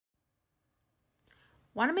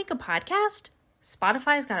Want to make a podcast?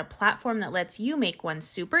 Spotify's got a platform that lets you make one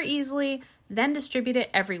super easily, then distribute it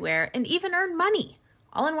everywhere, and even earn money.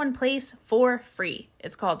 All in one place for free.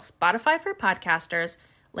 It's called Spotify for Podcasters.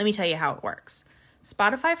 Let me tell you how it works.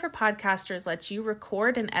 Spotify for Podcasters lets you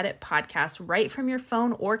record and edit podcasts right from your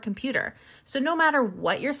phone or computer. So no matter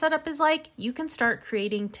what your setup is like, you can start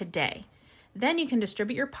creating today. Then you can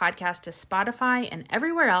distribute your podcast to Spotify and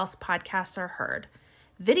everywhere else podcasts are heard.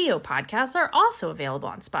 Video podcasts are also available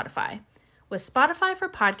on Spotify. With Spotify for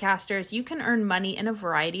Podcasters, you can earn money in a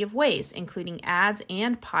variety of ways, including ads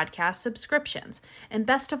and podcast subscriptions. And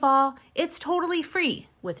best of all, it's totally free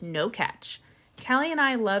with no catch. Callie and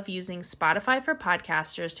I love using Spotify for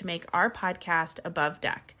Podcasters to make our podcast above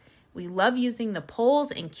deck. We love using the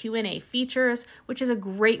polls and Q&A features, which is a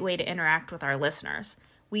great way to interact with our listeners.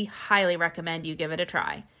 We highly recommend you give it a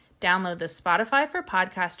try. Download the Spotify for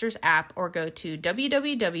Podcasters app or go to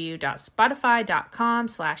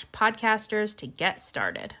www.spotify.com/podcasters to get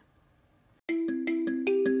started.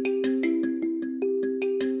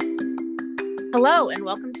 Hello, and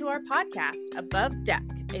welcome to our podcast, Above Deck,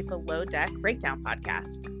 a below deck breakdown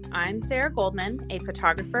podcast. I'm Sarah Goldman, a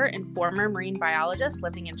photographer and former marine biologist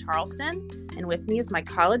living in Charleston, and with me is my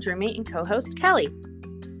college roommate and co-host, Kelly.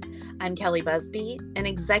 I'm Kelly Busby, an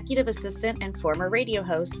executive assistant and former radio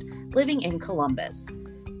host living in Columbus.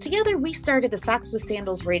 Together, we started the Socks with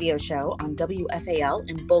Sandals radio show on WFAL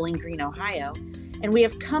in Bowling Green, Ohio, and we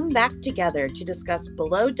have come back together to discuss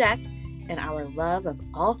Below Deck and our love of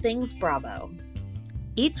all things Bravo.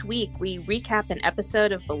 Each week, we recap an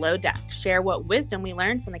episode of Below Deck, share what wisdom we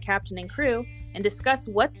learned from the captain and crew, and discuss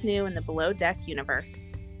what's new in the Below Deck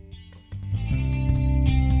universe.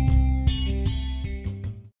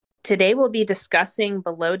 Today we'll be discussing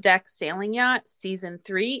Below Deck Sailing Yacht Season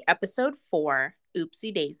 3, Episode 4,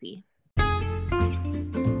 Oopsie Daisy.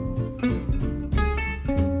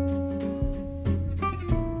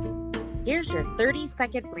 Here's your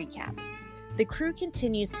 30-second recap. The crew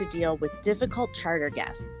continues to deal with difficult charter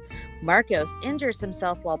guests. Marcos injures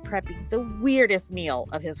himself while prepping the weirdest meal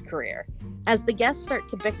of his career. As the guests start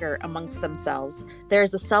to bicker amongst themselves, there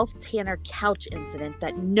is a self-tanner couch incident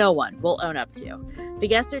that no one will own up to. The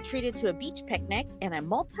guests are treated to a beach picnic and a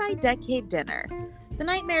multi-decade dinner. The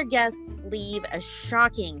nightmare guests leave a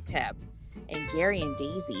shocking tip, and Gary and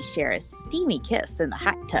Daisy share a steamy kiss in the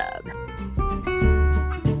hot tub.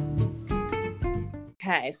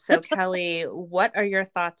 Okay, so Kelly, what are your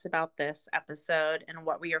thoughts about this episode, and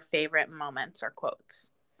what were your favorite moments or quotes?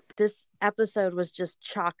 This episode was just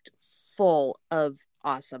chocked full of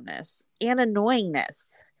awesomeness and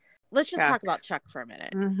annoyingness. Let's just talk about Chuck for a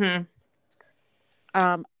minute. Mm-hmm.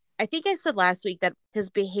 I think I said last week that his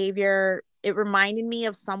behavior, it reminded me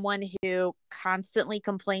of someone who constantly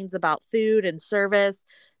complains about food and service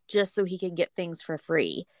just so he can get things for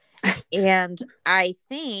free. And I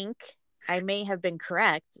think I may have been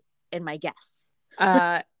correct in my guess.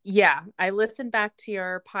 Yeah, I listened back to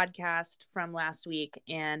your podcast from last week,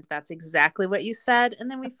 and that's exactly what you said. And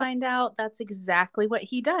then we find out that's exactly what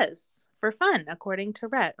he does for fun, according to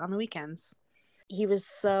Rhett on the weekends. He was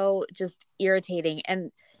so just irritating.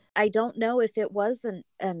 And I don't know if it was an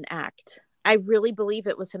act. I really believe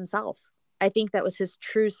it was himself. I think that was his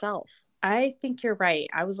true self. I think you're right.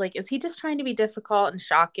 I was like, is he just trying to be difficult and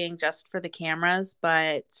shocking just for the cameras?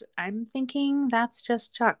 But I'm thinking that's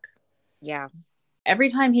just Chuck. Yeah. Every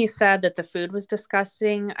time he said that the food was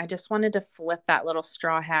disgusting, I just wanted to flip that little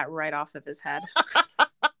straw hat right off of his head.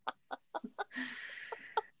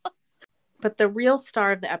 But the real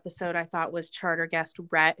star of the episode, I thought, was charter guest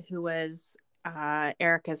Rhett, who was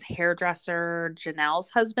Erica's hairdresser,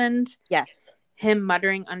 Janelle's husband. Yes. Him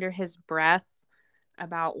muttering under his breath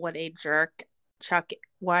about what a jerk Chuck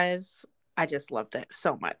was. I just loved it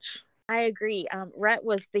so much. I agree. Rhett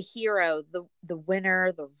was the hero, the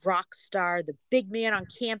winner, the rock star, the big man on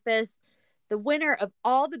campus, the winner of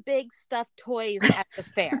all the big stuffed toys at the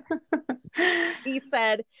fair. He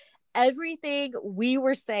said everything we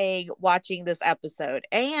were saying watching this episode.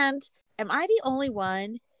 And am I the only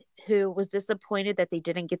one who was disappointed that they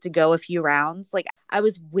didn't get to go a few rounds? Like, I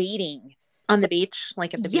was waiting. On the beach,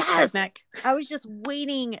 like at the beach picnic? I was just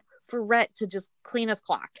waiting for Rhett to just clean his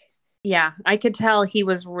clock. Yeah, I could tell he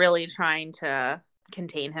was really trying to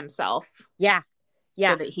contain himself. Yeah.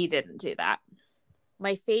 So that he didn't do that.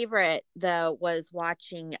 My favorite, though, was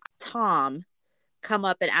watching Tom come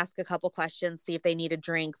up and ask a couple questions, see if they needed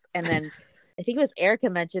drinks. And then I think it was Erica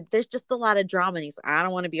mentioned, there's just a lot of drama. And he's like, I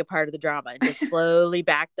don't want to be a part of the drama. And just slowly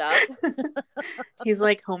backed up. He's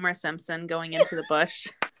like Homer Simpson going into the bush.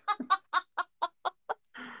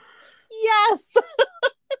 Yes.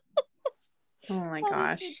 Oh my that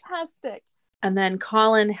gosh. Is fantastic. And then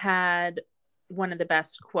Colin had one of the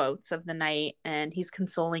best quotes of the night, and he's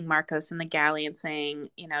consoling Marcos in the galley and saying,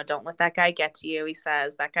 don't let that guy get to you. He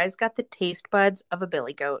says, that guy's got the taste buds of a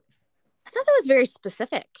billy goat. I thought that was very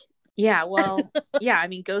specific. Yeah, well, yeah, I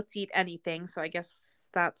mean, goats eat anything, so I guess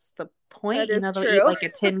that's the point. That is they'll true. eat like a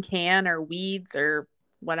tin can or weeds or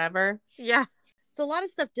whatever. Yeah. So a lot of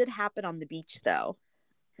stuff did happen on the beach, though.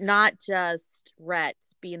 Not just Rhett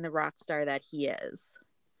being the rock star that he is.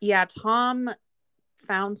 Yeah, Tom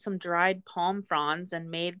found some dried palm fronds and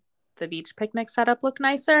made the beach picnic setup look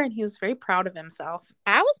nicer, and he was very proud of himself.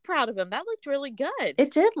 I was proud of him. That looked really good.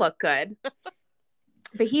 It did look good.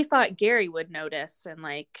 But he thought Gary would notice and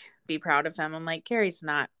be proud of him. I'm like, Gary's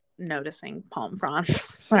not noticing palm fronds.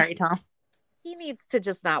 Sorry, Tom. He needs to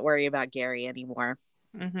just not worry about Gary anymore.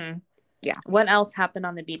 Mm-hmm. Yeah. What else happened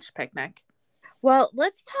on the beach picnic? Well,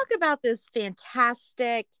 let's talk about this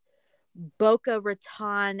fantastic Boca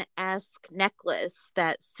Raton-esque necklace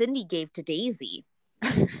that Cindy gave to Daisy.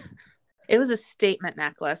 It was a statement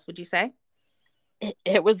necklace, would you say?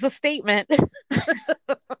 It was a statement.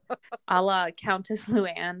 A la Countess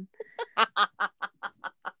Luann.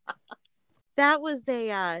 That was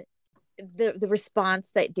the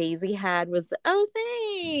response that Daisy had was, oh,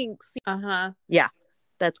 thanks. Uh-huh. Yeah,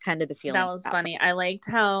 that's kind of the feeling. That was funny. I liked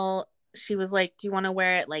how she was like, do you want to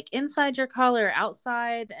wear it inside your collar or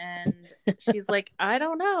outside? And she's like, I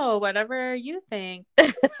don't know, whatever you think.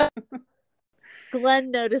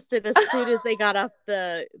 Glenn noticed it as soon as they got off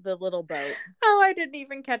the little boat. Oh, I didn't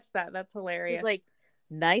even catch that. That's hilarious. He's like,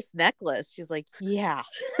 nice necklace. She's like, yeah.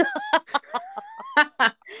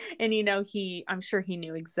 And I'm sure he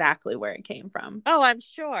knew exactly where it came from. Oh, I'm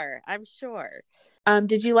sure.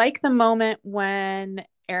 Did you like the moment when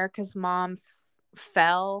Erica's mom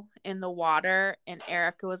fell in the water and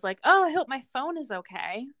Erica was like, oh, I hope my phone is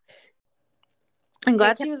okay? I'm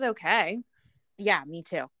glad she was okay. Yeah, me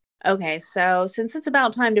too. Okay, so since it's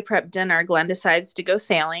about time to prep dinner, Glenn decides to go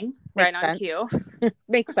sailing right on cue.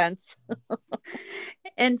 Makes sense.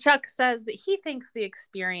 And Chuck says that he thinks the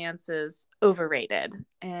experience is overrated.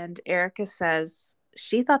 And Erica says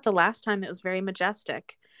she thought the last time it was very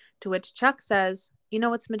majestic. To which Chuck says, you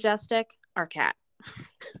know what's majestic? Our cat.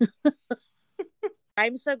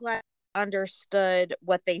 I'm so glad I understood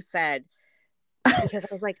what they said. Because I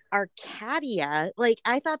was like, Arcadia?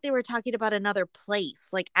 I thought they were talking about another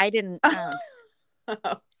place. I didn't.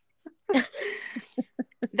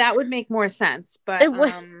 That would make more sense. But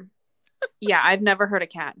yeah, I've never heard a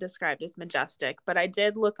cat described as majestic. But I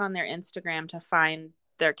did look on their Instagram to find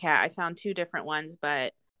their cat. I found 2 different ones,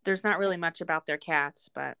 but there's not really much about their cats.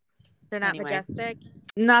 But they're not majestic?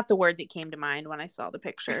 Not the word that came to mind when I saw the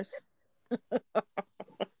pictures.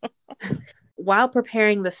 While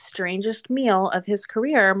preparing the strangest meal of his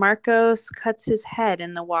career, Marcos cuts his head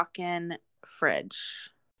in the walk-in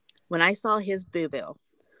fridge. When I saw his boo-boo,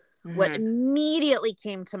 what immediately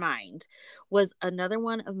came to mind was another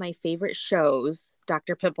one of my favorite shows,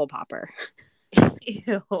 Dr. Pimple Popper.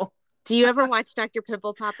 Ew. Do you ever watch Dr.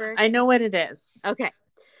 Pimple Popper? I know what it is. Okay.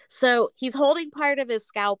 So he's holding part of his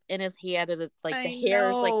scalp in his hand and the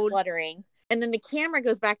hair's fluttering. And then the camera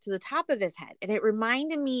goes back to the top of his head. And it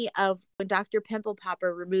reminded me of when Dr. Pimple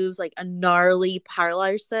Popper removes a gnarly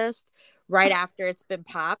parlor cyst right after it's been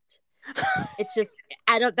popped. It's just,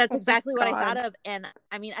 that's exactly what I thought of. And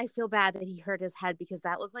I mean, I feel bad that he hurt his head because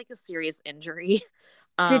that looked like a serious injury.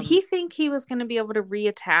 Did he think he was going to be able to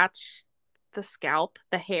reattach the scalp,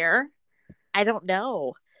 the hair? I don't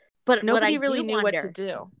know. But nobody really knew what to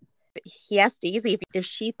do. He asked Daisy if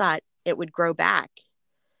she thought it would grow back.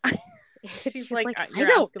 She's like, I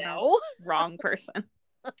don't know. Wrong person.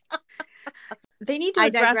 They need to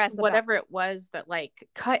address whatever it was that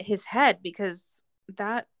cut his head, because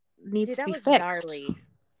that needs to be fixed. Gnarly.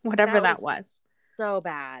 Whatever that was. So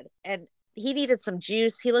bad. And he needed some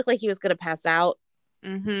juice. He looked like he was going to pass out.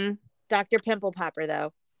 Mm-hmm. Dr. Pimple Popper,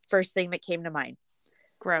 though, first thing that came to mind.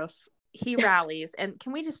 Gross. He rallies. And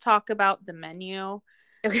can we just talk about the menu?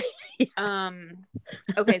 Okay.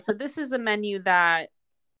 Okay, so this is the menu that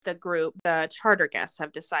the charter guests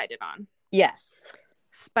have decided on. Yes.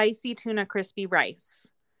 Spicy tuna crispy rice.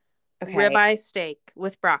 Okay. Ribeye steak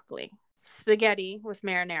with broccoli. Spaghetti with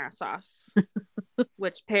marinara sauce,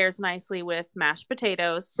 which pairs nicely with mashed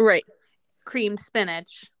potatoes. Right. Creamed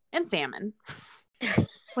spinach and salmon.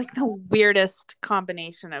 The weirdest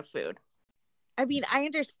combination of food. I mean, I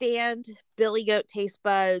understand billy goat taste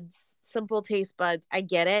buds, simple taste buds. I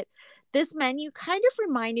get it. This menu kind of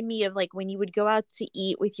reminded me of when you would go out to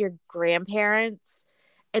eat with your grandparents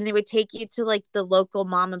and they would take you to the local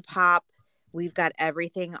mom and pop. We've got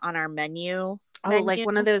everything on our menu. Oh, like menu.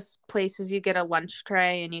 one of those places you get a lunch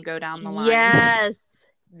tray and you go down the line Yes.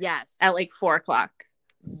 Yes. at like 4 o'clock.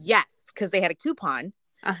 Yes. Because they had a coupon.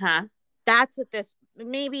 Uh-huh. That's what this,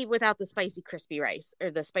 maybe without the spicy crispy rice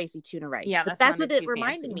or the spicy tuna rice. Yeah, but that that's what sounded it too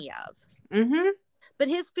reminded fancy. me of. Mm-hmm. But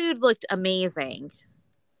his food looked amazing.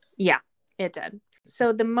 Yeah, it did.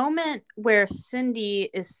 So the moment where Cindy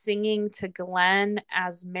is singing to Glenn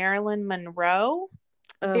as Marilyn Monroe,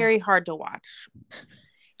 very hard to watch.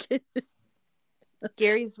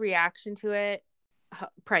 Gary's reaction to it,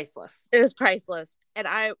 priceless. It was priceless. And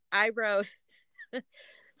I wrote,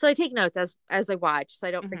 so I take notes as I watch so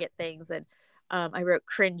I don't forget things. And I wrote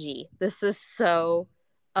cringy. This is so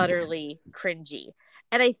utterly cringy.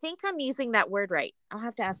 And I think I'm using that word right. I'll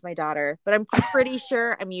have to ask my daughter, but I'm pretty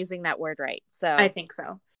sure I'm using that word right. So I think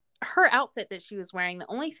so. Her outfit that she was wearing,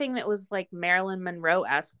 the only thing that was like Marilyn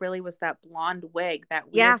Monroe-esque really was that blonde wig,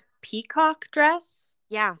 that weird peacock dress.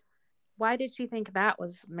 Yeah. Why did she think that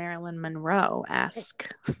was Marilyn Monroe-esque?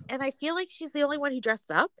 And I feel like she's the only one who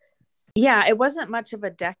dressed up. Yeah, it wasn't much of a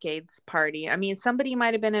decades party. I mean, somebody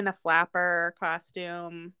might have been in a flapper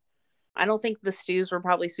costume. I don't think the Stews were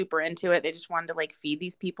probably super into it. They just wanted to like feed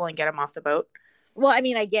these people and get them off the boat. Well, I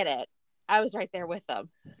mean, I get it. I was right there with them.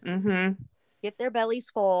 Mm-hmm. Get their bellies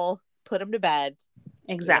full, put them to bed.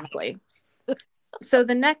 Exactly. So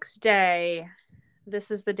the next day,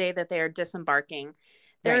 this is the day that they are disembarking.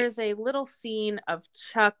 There is a little scene of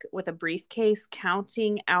Chuck with a briefcase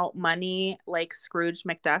counting out money like Scrooge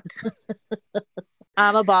McDuck.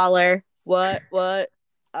 I'm a baller. What?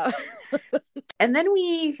 And then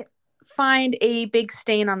we find a big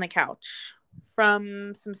stain on the couch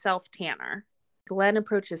from some self-tanner. Glenn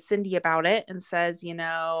approaches Cindy about it and says,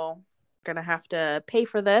 gonna have to pay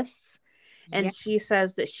for this. And she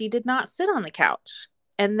says that she did not sit on the couch.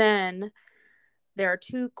 And then there are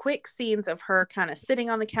two quick scenes of her kind of sitting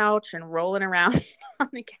on the couch and rolling around on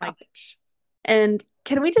the couch. And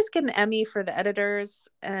can we just get an Emmy for the editors?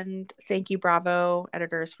 And thank you, Bravo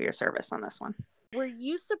editors, for your service on this one. Were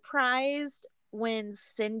you surprised when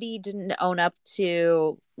Cindy didn't own up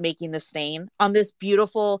to making the stain on this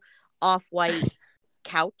beautiful off-white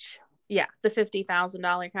couch? Yeah, the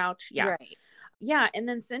 $50,000 couch. Yeah. Right. Yeah, and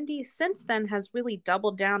then Cindy since then has really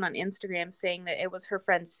doubled down on Instagram saying that it was her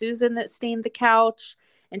friend Susan that stained the couch.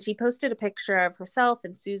 And she posted a picture of herself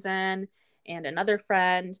and Susan and another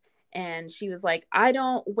friend. And she was like, I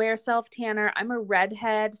don't wear self-tanner. I'm a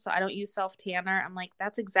redhead, so I don't use self-tanner. I'm like,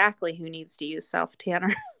 that's exactly who needs to use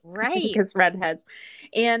self-tanner. Right. Because redheads.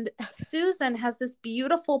 And Susan has this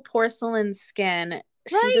beautiful porcelain skin.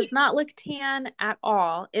 She does not look tan at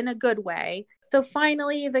all in a good way. So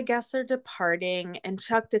finally, the guests are departing, and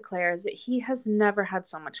Chuck declares that he has never had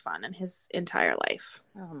so much fun in his entire life.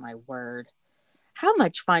 Oh, my word. How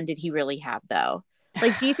much fun did he really have, though?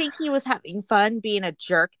 Like, do you think he was having fun being a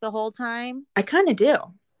jerk the whole time? I kind of do.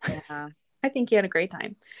 Yeah. I think he had a great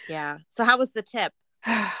time. Yeah. So how was the tip?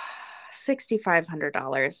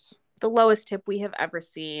 $6,500. The lowest tip we have ever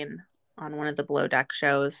seen on one of the Below Deck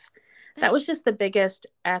shows. That was just the biggest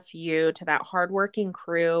FU to that hardworking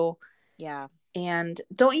crew. Yeah. And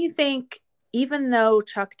don't you think, even though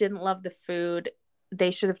Chuck didn't love the food,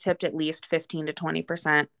 they should have tipped at least 15 to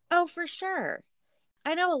 20%? Oh, for sure.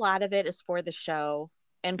 I know a lot of it is for the show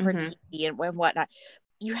and for TV and whatnot.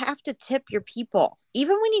 You have to tip your people.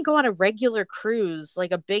 Even when you go on a regular cruise,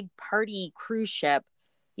 like a big party cruise ship,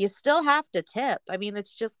 you still have to tip. I mean,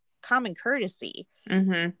 it's just common courtesy.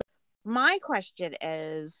 My question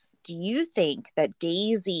is, do you think that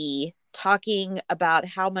Daisy talking about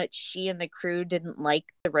how much she and the crew didn't like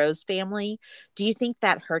the Rose family, do you think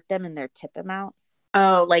that hurt them in their tip amount?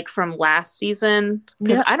 Oh, like from last season?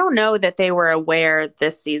 Because I don't know that they were aware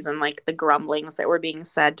this season, like the grumblings that were being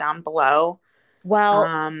said down below.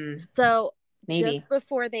 Well, so maybe just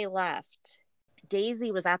before they left,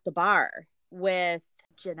 Daisy was at the bar with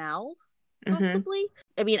Janelle, possibly.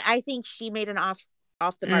 I mean, I think she made an off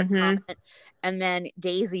the mark comment, and then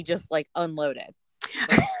Daisy just like unloaded.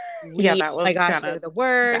 Like, that was, oh my gosh, they're the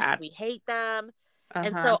worst. Bad. We hate them.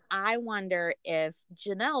 And so I wonder if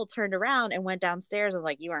Janelle turned around and went downstairs and was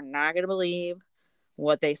like, you are not going to believe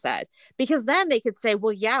what they said. Because then they could say,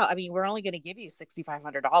 well, yeah, I mean, we're only going to give you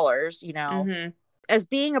 $6,500, As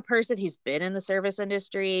being a person who's been in the service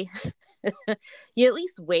industry, you at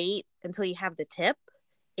least wait until you have the tip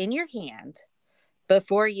in your hand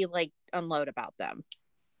before you like unload about them.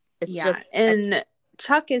 It's just. And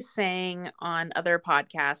Chuck is saying on other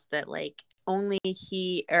podcasts that like only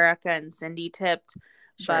he, Erica, and Cindy tipped,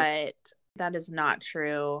 but that is not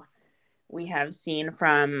true. We have seen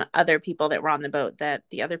from other people that were on the boat that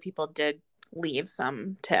the other people did leave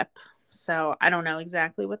some tip. So I don't know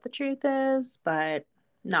exactly what the truth is, but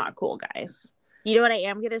not cool, guys. You know what I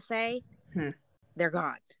am going to say? They're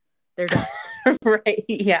gone. They're done. Right.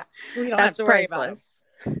 Yeah. We don't That's have to worry about them. priceless.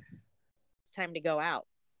 It's time to go out.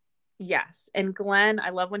 Yes. And Glenn, I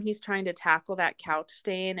love when he's trying to tackle that couch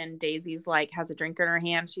stain and Daisy's like has a drink in her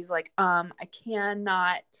hand. She's like, I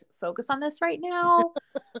cannot focus on this right now.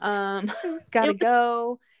 Gotta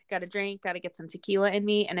go, gotta drink, gotta get some tequila in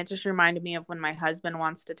me. And it just reminded me of when my husband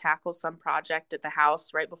wants to tackle some project at the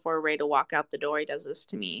house right before we're ready to walk out the door. He does this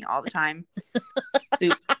to me all the time.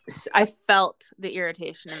 So I felt the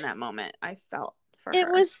irritation in that moment. I felt for It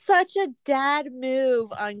her. was such a dad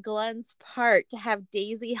move on Glenn's part to have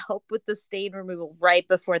Daisy help with the stain removal right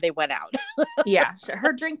before they went out. Yeah,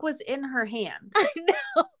 her drink was in her hand. I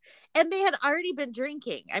know. And they had already been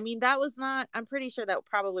drinking. I mean, that was not, I'm pretty sure that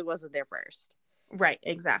probably wasn't their first. Right,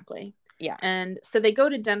 exactly. Yeah. And so they go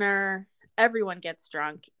to dinner. Everyone gets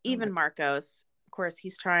drunk, even Marcos. Of course,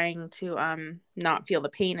 he's trying to not feel the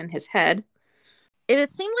pain in his head. And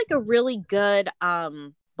it seemed like a really good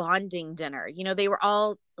bonding dinner. You know, they were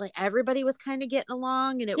all like, everybody was kind of getting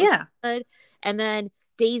along and it was good. And then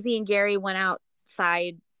Daisy and Gary went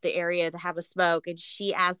outside the area to have a smoke, and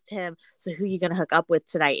she asked him, so who are you gonna hook up with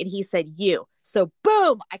tonight? And he said, you. So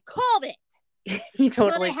boom, I called it. He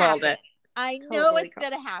totally called it. I know it's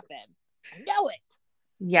gonna happen. I know it.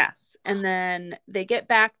 Yes. And then they get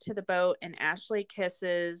back to the boat and Ashley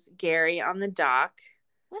kisses Gary on the dock.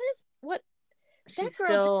 What She's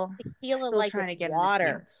still like trying to get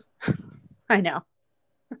water. I know.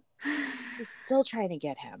 She's still trying to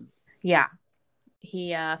get him. Yeah.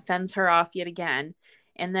 He fends her off yet again.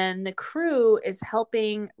 And then the crew is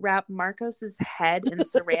helping wrap Marcos's head in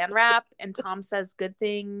saran wrap. And Tom says,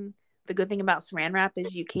 the good thing about saran wrap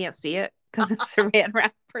is you can't see it because it's saran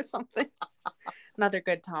wrap or something. Another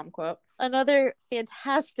good Tom quote. Another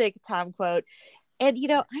fantastic Tom quote. And, you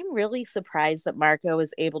know, I'm really surprised that Marco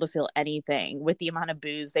was able to feel anything with the amount of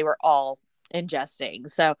booze they were all ingesting.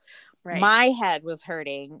 So my head was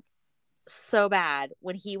hurting so bad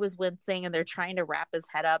when he was wincing and they're trying to wrap his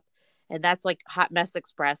head up. And that's like Hot Mess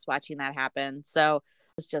Express watching that happen. So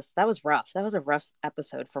that was rough. That was a rough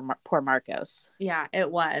episode for poor Marcos. Yeah,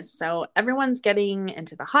 it was. So everyone's getting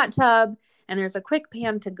into the hot tub and there's a quick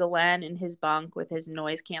pan to Glenn in his bunk with his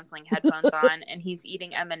noise canceling headphones on and he's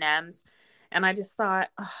eating M&Ms. And I just thought,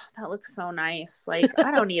 oh, that looks so nice. Like,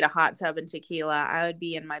 I don't need a hot tub and tequila. I would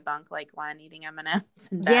be in my bunk like Glenn eating M&Ms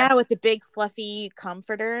in bed. Yeah, with the big fluffy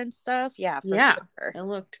comforter and stuff. Yeah, for sure. It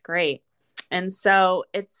looked great. And so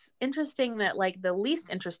it's interesting that like the least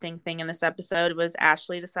interesting thing in this episode was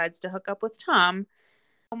Ashley decides to hook up with Tom.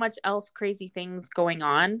 So much else crazy things going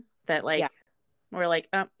on that like we're like,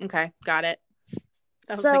 oh, okay, got it.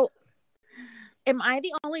 So am I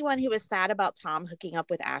the only one who was sad about Tom hooking up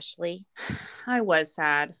with Ashley? I was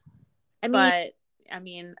sad. But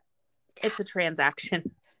it's a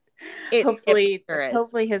transaction.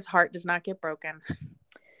 Hopefully his heart does not get broken.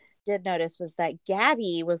 Did notice was that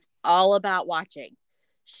Gabby was all about watching.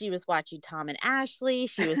 She was watching Tom and Ashley.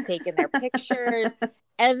 She was taking their pictures.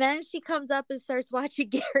 And then she comes up and starts watching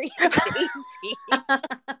Gary and Daisy.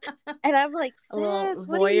 And I'm like, sis,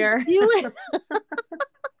 what are you doing?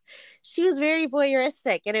 She was very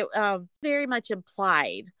voyeuristic. And it very much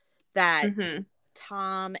implied that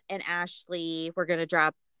Tom and Ashley were going to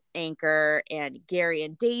drop anchor and Gary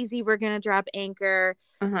and Daisy were going to drop anchor.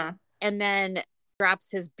 And then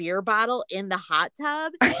drops his beer bottle in the hot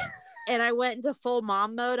tub. And I went into full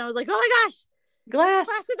mom mode. I was like, oh my gosh, glass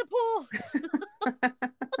in the pool.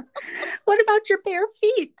 What about your bare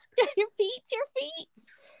feet? Your feet.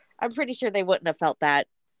 I'm pretty sure they wouldn't have felt that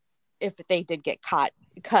if they did get cut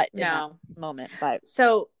in that moment. But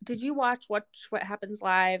so did you watch what happens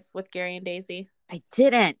live with Gary and Daisy? I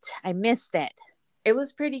didn't. I missed it. It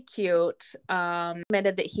was pretty cute.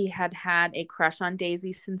 Admitted that he had a crush on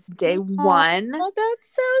Daisy since day one. Oh,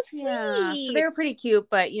 that's so sweet. Yeah, so they were pretty cute,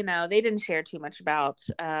 but you know, they didn't share too much about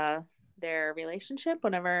their relationship,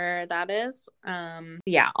 whatever that is.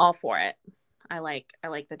 Yeah, all for it. I like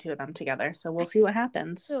the two of them together. So we'll see what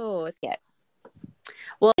happens. Oh, yeah.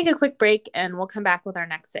 We'll take a quick break and we'll come back with our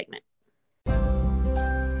next segment.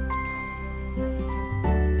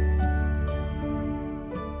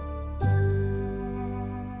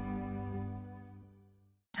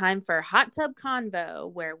 Time for Hot Tub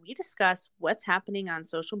Convo, where we discuss what's happening on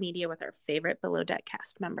social media with our favorite Below Deck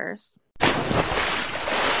cast members.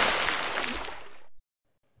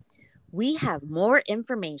 We have more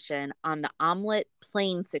information on the omelet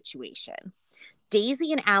plane situation.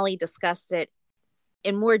 Daisy and Allie discussed it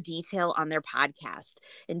in more detail on their podcast.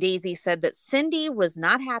 And Daisy said that Cindy was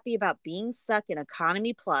not happy about being stuck in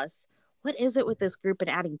Economy Plus what is it with this group and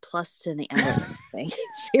adding plus to the end of everything?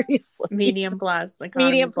 Seriously. Medium plus,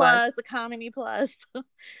 economy Medium plus. economy plus.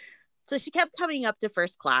 So she kept coming up to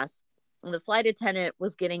first class. And the flight attendant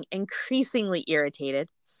was getting increasingly irritated.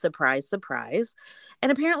 Surprise, surprise.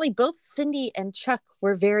 And apparently both Cindy and Chuck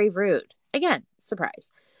were very rude. Again,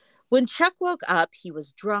 surprise. When Chuck woke up, he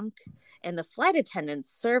was drunk, and the flight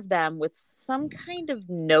attendants served them with some kind of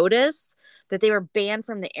notice that they were banned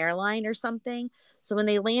from the airline or something. So when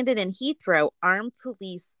they landed in Heathrow, armed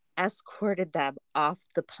police escorted them off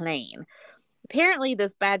the plane. Apparently,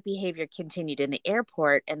 this bad behavior continued in the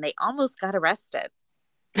airport, and they almost got arrested.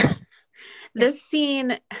 This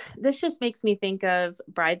scene, this just makes me think of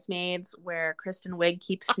Bridesmaids, where Kristen Wiig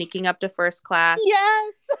keeps sneaking up to first class.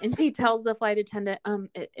 Yes. And she tells the flight attendant,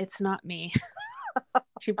 it's not me.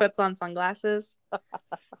 She puts on sunglasses.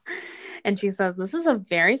 And she says, this is a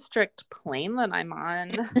very strict plane that I'm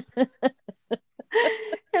on.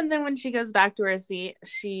 And then when she goes back to her seat,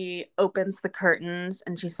 she opens the curtains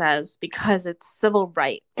and she says, because it's civil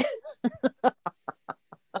rights.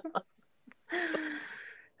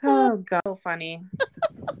 Oh, God, so funny.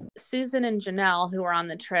 Susan and Janelle, who are on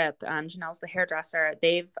the trip, Janelle's the hairdresser,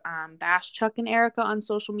 they've bashed Chuck and Erica on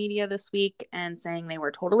social media this week and saying they were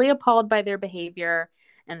totally appalled by their behavior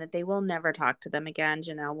and that they will never talk to them again.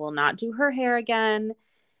 Janelle will not do her hair again.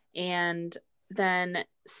 And then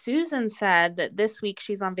Susan said that this week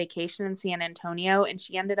she's on vacation in San Antonio and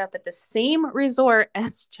she ended up at the same resort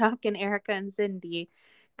as Chuck and Erica and Cindy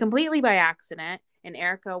completely by accident. And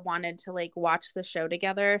Erica wanted to like watch the show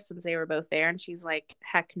together since they were both there. And she's like,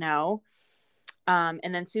 heck no.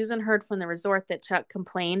 And then Susan heard from the resort that Chuck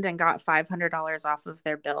complained and got $500 off of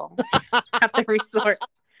their bill at the resort.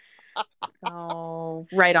 Oh,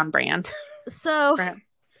 right on brand. So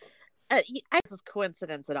this is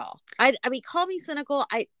coincidence at all. I mean, call me cynical.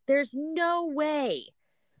 There's no way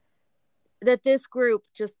that this group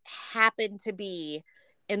just happened to be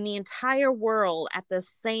in the entire world at the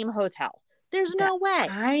same hotel. There's no way.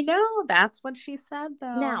 I know. That's what she said,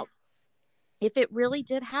 though. Now, if it really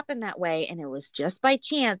did happen that way and it was just by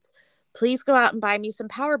chance, please go out and buy me some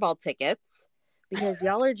Powerball tickets because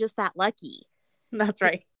y'all are just that lucky. That's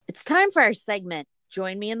right. It's time for our segment,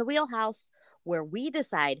 Join Me in the Wheelhouse, where we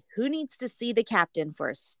decide who needs to see the captain for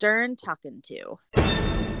a stern talking to.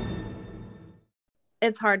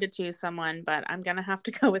 It's hard to choose someone, but I'm going to have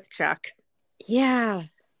to go with Chuck. Yeah.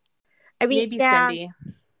 I mean, maybe Cindy.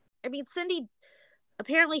 I mean, Cindy,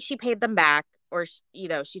 apparently she paid them back or,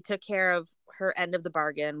 she took care of her end of the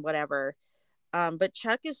bargain, whatever. But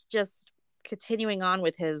Chuck is just continuing on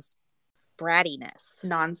with his brattiness.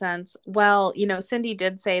 Nonsense. Well, Cindy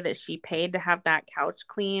did say that she paid to have that couch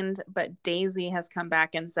cleaned, but Daisy has come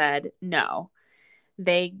back and said, no,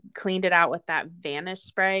 they cleaned it out with that Vanish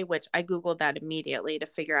spray, which I Googled that immediately to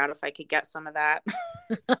figure out if I could get some of that.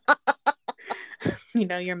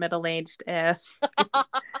 You're middle-aged if.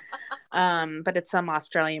 But it's some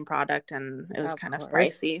Australian product and it was kind of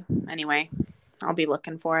pricey. Anyway, I'll be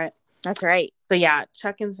looking for it. That's right. So yeah,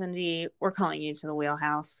 Chuck and Cindy, we're calling you to the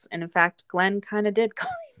wheelhouse. And in fact, Glenn kind of did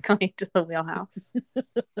call you to the wheelhouse.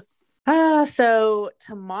 So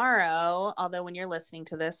tomorrow, although when you're listening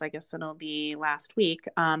to this, I guess it'll be last week,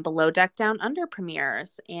 Below Deck Down Under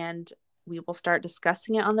premieres. And we will start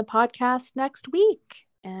discussing it on the podcast next week.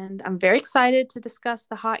 And I'm very excited to discuss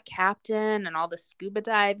the hot captain and all the scuba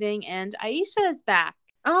diving. And Aisha is back.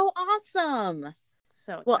 Oh, awesome.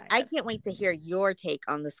 So excited. Well, I can't wait to hear your take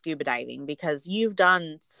on the scuba diving because you've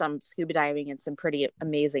done some scuba diving in some pretty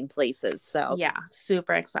amazing places. So yeah,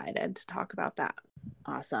 super excited to talk about that.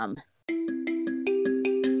 Awesome.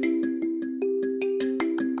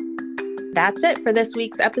 That's it for this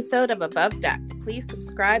week's episode of Above Deck. Please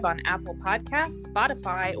subscribe on Apple Podcasts,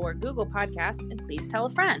 Spotify, or Google Podcasts, and please tell a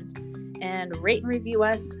friend. And rate and review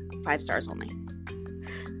us 5 stars only.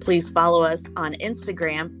 Please follow us on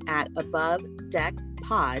Instagram at Above Deck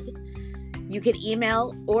Pod. You can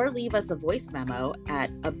email or leave us a voice memo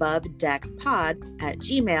at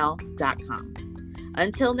abovedeckpod@gmail.com.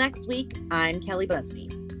 Until next week, I'm Kelly Busby.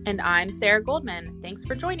 And I'm Sarah Goldman. Thanks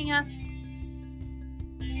for joining us.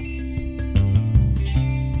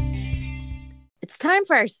 It's time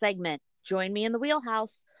for our segment, Join Me in the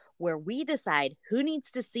Wheelhouse, where we decide who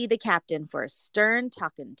needs to see the captain for a stern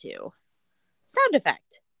talking to. Sound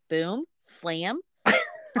effect. Boom, slam,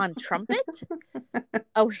 on trumpet.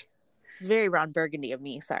 Oh, it's very Ron Burgundy of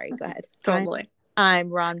me. Sorry, go ahead. Totally. I'm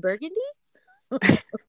Ron Burgundy.